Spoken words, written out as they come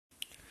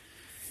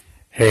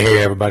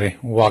Hey, everybody.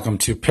 Welcome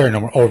to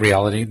Paranormal or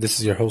Reality. This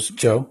is your host,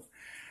 Joe.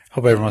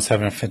 Hope everyone's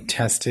having a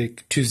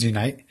fantastic Tuesday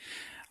night.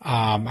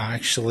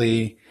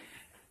 Actually,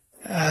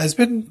 it's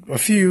been a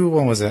few,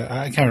 when was it?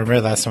 I can't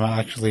remember the last time I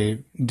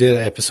actually did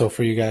an episode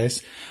for you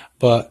guys,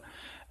 but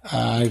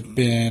I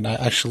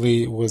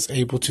actually was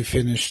able to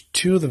finish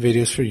two of the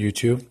videos for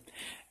YouTube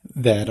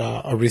that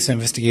a recent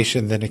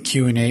investigation, then a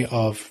Q&A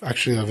of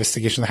actually an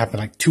investigation that happened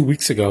like 2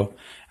 weeks ago.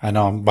 I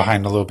know I'm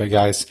behind a little bit,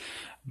 guys,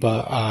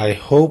 but I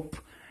hope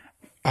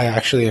I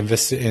actually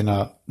invested in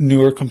a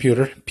newer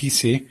computer,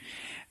 PC,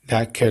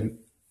 that could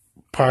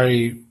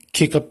probably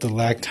kick up the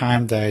lag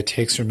time that it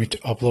takes for me to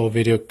upload a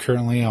video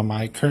currently on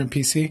my current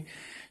PC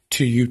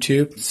to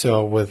YouTube.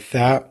 So with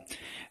that,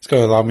 it's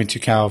going to allow me to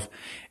kind of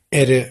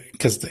edit,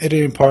 because the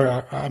editing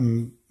part,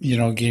 I'm,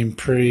 getting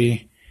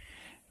pretty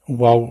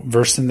well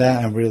versed in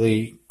that and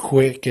really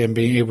quick and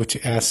being able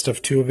to add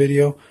stuff to a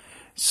video.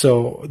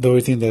 So the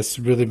only thing that's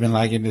really been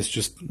lagging is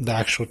just the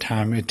actual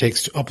time it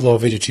takes to upload a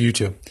video to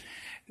YouTube.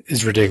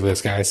 Is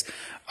ridiculous, guys.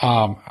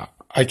 I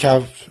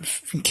kind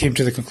of came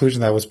to the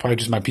conclusion that it was probably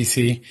just my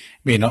PC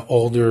being an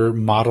older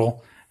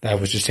model that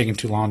was just taking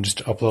too long just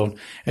to upload.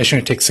 It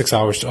shouldn't take 6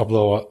 hours to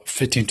upload a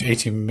 15 to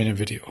 18 minute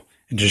video.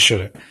 It just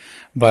shouldn't.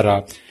 But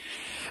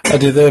I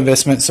did the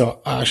investment, so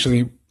I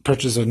actually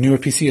purchased a newer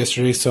PC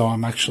yesterday, so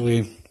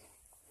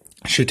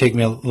should take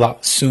me a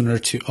lot sooner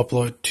to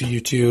upload to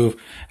YouTube.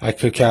 I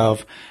could kind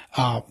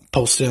of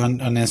post it on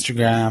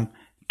Instagram,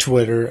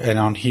 Twitter, and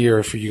on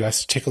here for you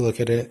guys to take a look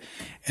at it.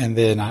 And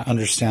then I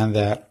understand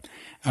that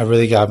I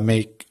really got to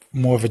make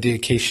more of a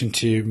dedication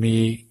to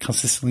me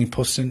consistently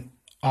posting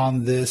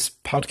on this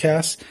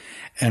podcast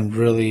and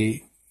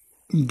really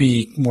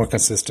be more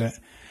consistent.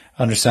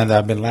 I understand that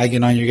I've been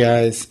lagging on you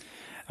guys.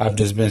 I've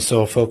just been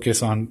so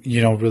focused on,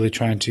 really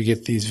trying to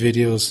get these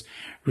videos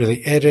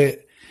really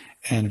edit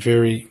and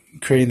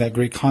creating that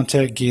great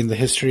content, getting the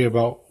history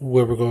about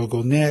where we're going to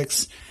go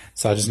next.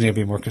 So I just need to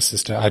be more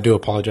consistent. I do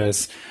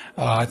apologize.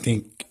 I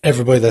think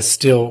everybody that's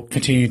still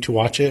continuing to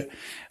watch it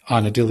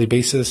on a daily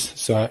basis.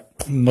 So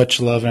much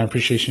love and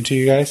appreciation to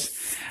you guys.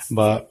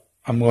 But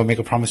I'm going to make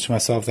a promise to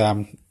myself that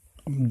I'm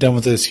done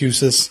with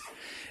the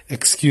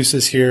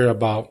excuses here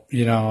about,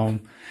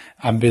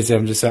 I'm busy. I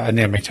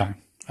need to make time.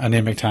 I need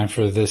to make time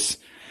for this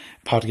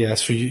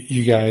podcast for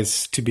you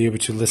guys to be able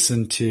to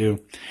listen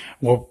to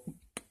what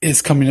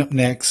is coming up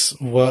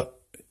next, what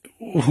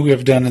we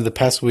have done in the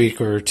past week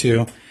or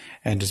two,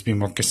 and just be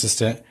more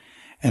consistent.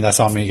 And that's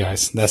on me,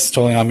 guys. That's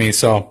totally on me.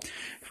 So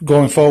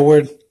going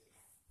forward,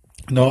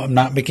 no, I'm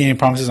not making any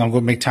promises. I'm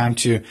going to make time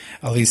to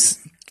at least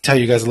tell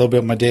you guys a little bit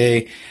of my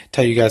day,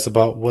 tell you guys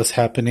about what's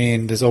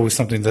happening. There's always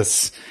something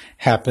that's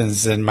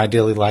happens in my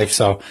daily life.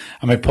 So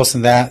I'm going to be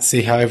posting that,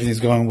 see how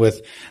everything's going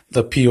with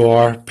the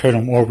PR,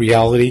 Paranormal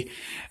Reality.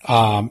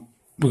 We're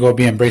going to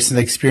be embracing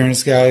the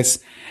experience, guys.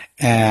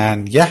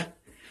 And yeah,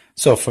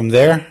 so from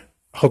there,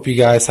 hope you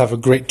guys have a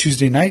great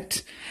Tuesday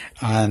night.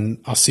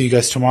 And I'll see you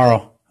guys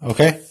tomorrow.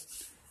 Okay?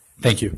 Thank you.